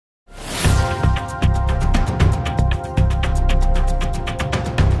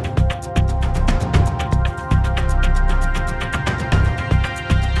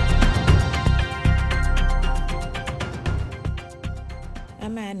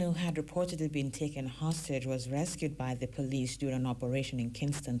who had reportedly been taken hostage was rescued by the police during an operation in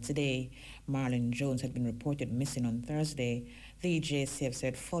Kingston today. Marlon Jones had been reported missing on Thursday. The JCF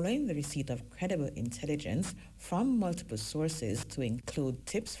said following the receipt of credible intelligence from multiple sources, to include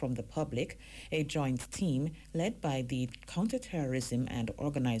tips from the public, a joint team led by the Counter-Terrorism and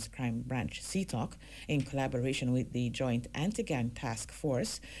Organised Crime Branch C-TOC in collaboration with the Joint Anti-Gang Task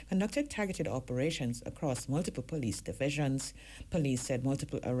Force conducted targeted operations across multiple police divisions. Police said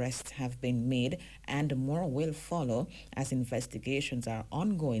multiple arrests have been made and more will follow as investigations are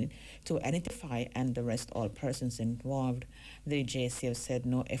ongoing to identify and arrest all persons involved. The JCF said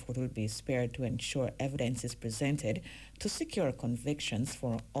no effort will be spared to ensure evidence is presented to secure convictions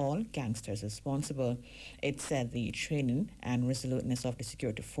for all gangsters responsible. It said the training and resoluteness of the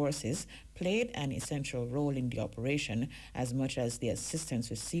security forces played an essential role in the operation as much as the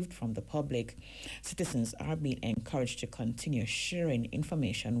assistance received from the public. Citizens are being encouraged to continue sharing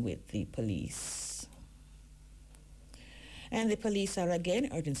information with the police. And the police are again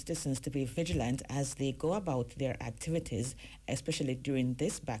urging citizens to be vigilant as they go about their activities, especially during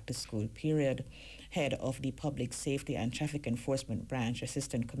this back-to-school period. Head of the Public Safety and Traffic Enforcement Branch,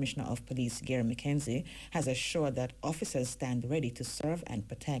 Assistant Commissioner of Police Gary McKenzie, has assured that officers stand ready to serve and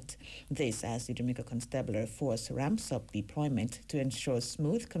protect. This as the Jamaica Constabulary Force ramps up deployment to ensure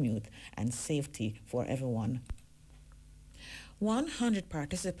smooth commute and safety for everyone. 100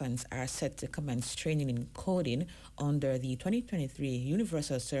 participants are set to commence training in coding under the 2023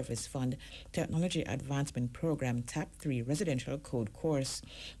 Universal Service Fund Technology Advancement Program TAP 3 Residential Code course.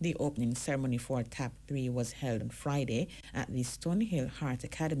 The opening ceremony for TAP 3 was held on Friday at the Stonehill Heart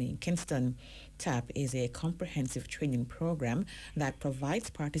Academy in Kingston. TAP is a comprehensive training program that provides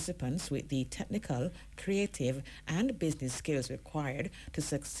participants with the technical, creative, and business skills required to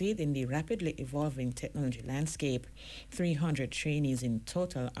succeed in the rapidly evolving technology landscape. 300 trainees in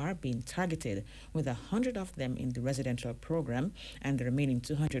total are being targeted, with 100 of them in the residential program, and the remaining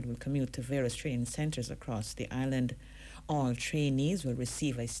 200 will commute to various training centers across the island. All trainees will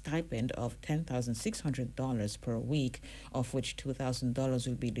receive a stipend of $10,600 per week, of which $2,000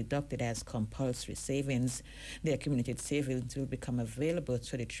 will be deducted as compulsory savings. The accumulated savings will become available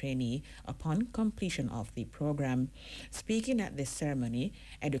to the trainee upon completion of the program. Speaking at this ceremony,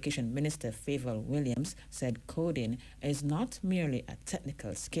 Education Minister Favour Williams said coding is not merely a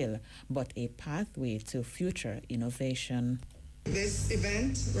technical skill, but a pathway to future innovation. This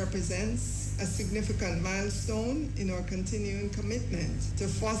event represents a significant milestone in our continuing commitment to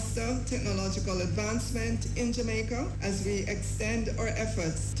foster technological advancement in Jamaica as we extend our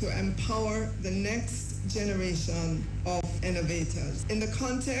efforts to empower the next generation of innovators. In the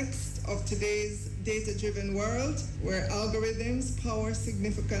context of today's data-driven world, where algorithms power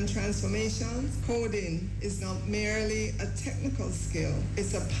significant transformations, coding is not merely a technical skill.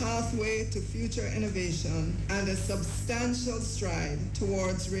 It's a pathway to future innovation and a substantial stride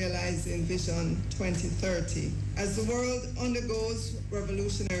towards realizing Vision 2030. As the world undergoes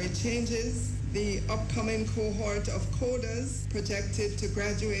revolutionary changes, the upcoming cohort of coders projected to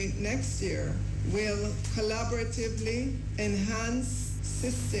graduate next year will collaboratively enhance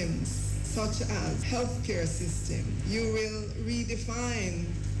systems such as healthcare system. You will redefine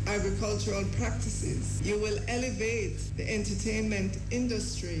agricultural practices. You will elevate the entertainment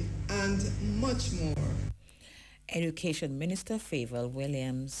industry and much more. Education Minister Favour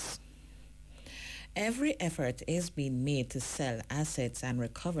Williams. Every effort is being made to sell assets and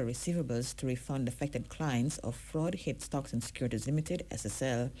recover receivables to refund affected clients of Fraud Hit Stocks and Securities Limited,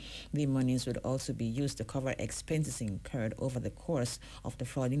 SSL. The monies would also be used to cover expenses incurred over the course of the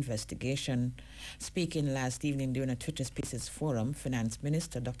fraud investigation. Speaking last evening during a Twitter Spaces forum, Finance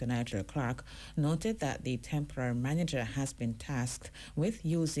Minister Dr. Nigel Clark noted that the temporary manager has been tasked with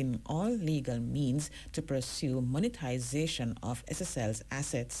using all legal means to pursue monetization of SSL's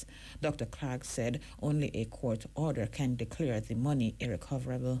assets. Dr. Clark said only a court order can declare the money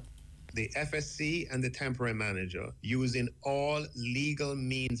irrecoverable. The FSC and the temporary manager using all legal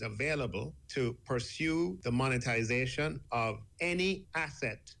means available to pursue the monetization of any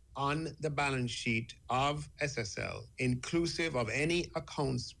asset on the balance sheet of SSL, inclusive of any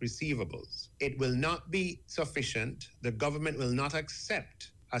accounts receivables. It will not be sufficient. The government will not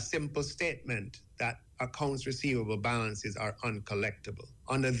accept a simple statement that accounts receivable balances are uncollectible.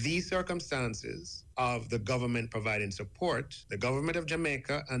 Under these circumstances of the government providing support, the government of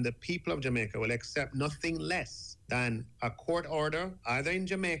Jamaica and the people of Jamaica will accept nothing less than a court order, either in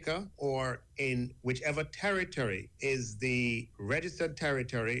Jamaica or in whichever territory is the registered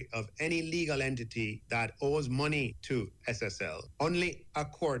territory of any legal entity that owes money to SSL. Only a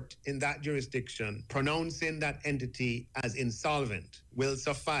court in that jurisdiction pronouncing that entity as insolvent will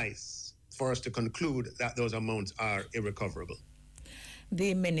suffice for us to conclude that those amounts are irrecoverable.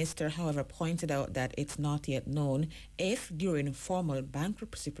 The minister, however, pointed out that it's not yet known if during formal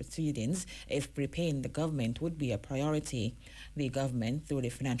bankruptcy proceedings, if repaying the government would be a priority. The government, through the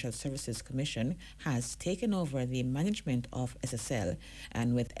Financial Services Commission, has taken over the management of SSL,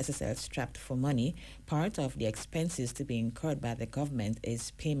 and with SSL strapped for money, part of the expenses to be incurred by the government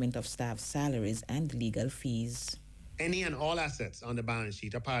is payment of staff salaries and legal fees. Any and all assets on the balance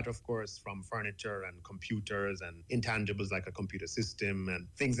sheet, apart, of course, from furniture and computers and intangibles like a computer system and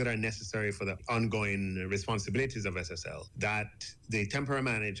things that are necessary for the ongoing responsibilities of SSL, that the temporary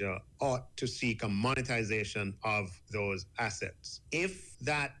manager ought to seek a monetization of those assets. If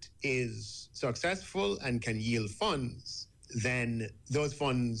that is successful and can yield funds, then those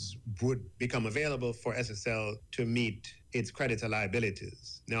funds would become available for SSL to meet its creditor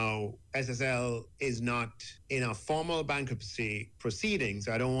liabilities. Now, SSL is not in a formal bankruptcy proceeding,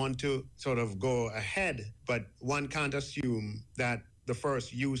 so I don't want to sort of go ahead, but one can't assume that the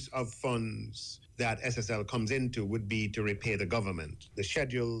first use of funds that SSL comes into would be to repay the government. The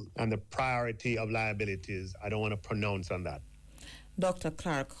schedule and the priority of liabilities, I don't want to pronounce on that. Dr.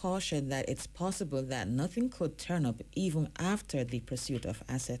 Clark cautioned that it's possible that nothing could turn up even after the pursuit of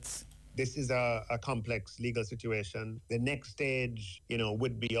assets. This is a complex legal situation. The next stage,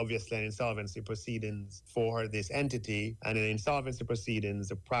 would be obviously an insolvency proceedings for this entity. And in insolvency proceedings,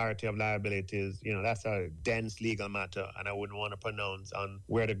 the priority of liabilities, that's a dense legal matter. And I wouldn't want to pronounce on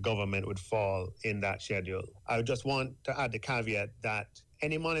where the government would fall in that schedule. I just want to add the caveat that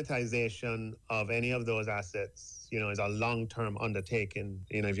any monetization of any of those assets, is a long-term undertaking.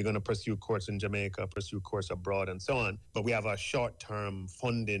 If you're going to pursue courts in Jamaica, pursue courts abroad and so on. But we have a short-term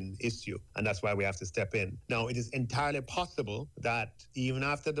funding issue, and that's why we have to step in. Now, it is entirely possible that even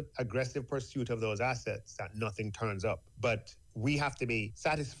after the aggressive pursuit of those assets, that nothing turns up. But we have to be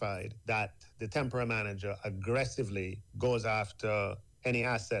satisfied that the temporary manager aggressively goes after any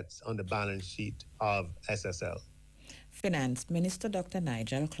assets on the balance sheet of SSL. Finance Minister Dr.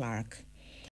 Nigel Clark.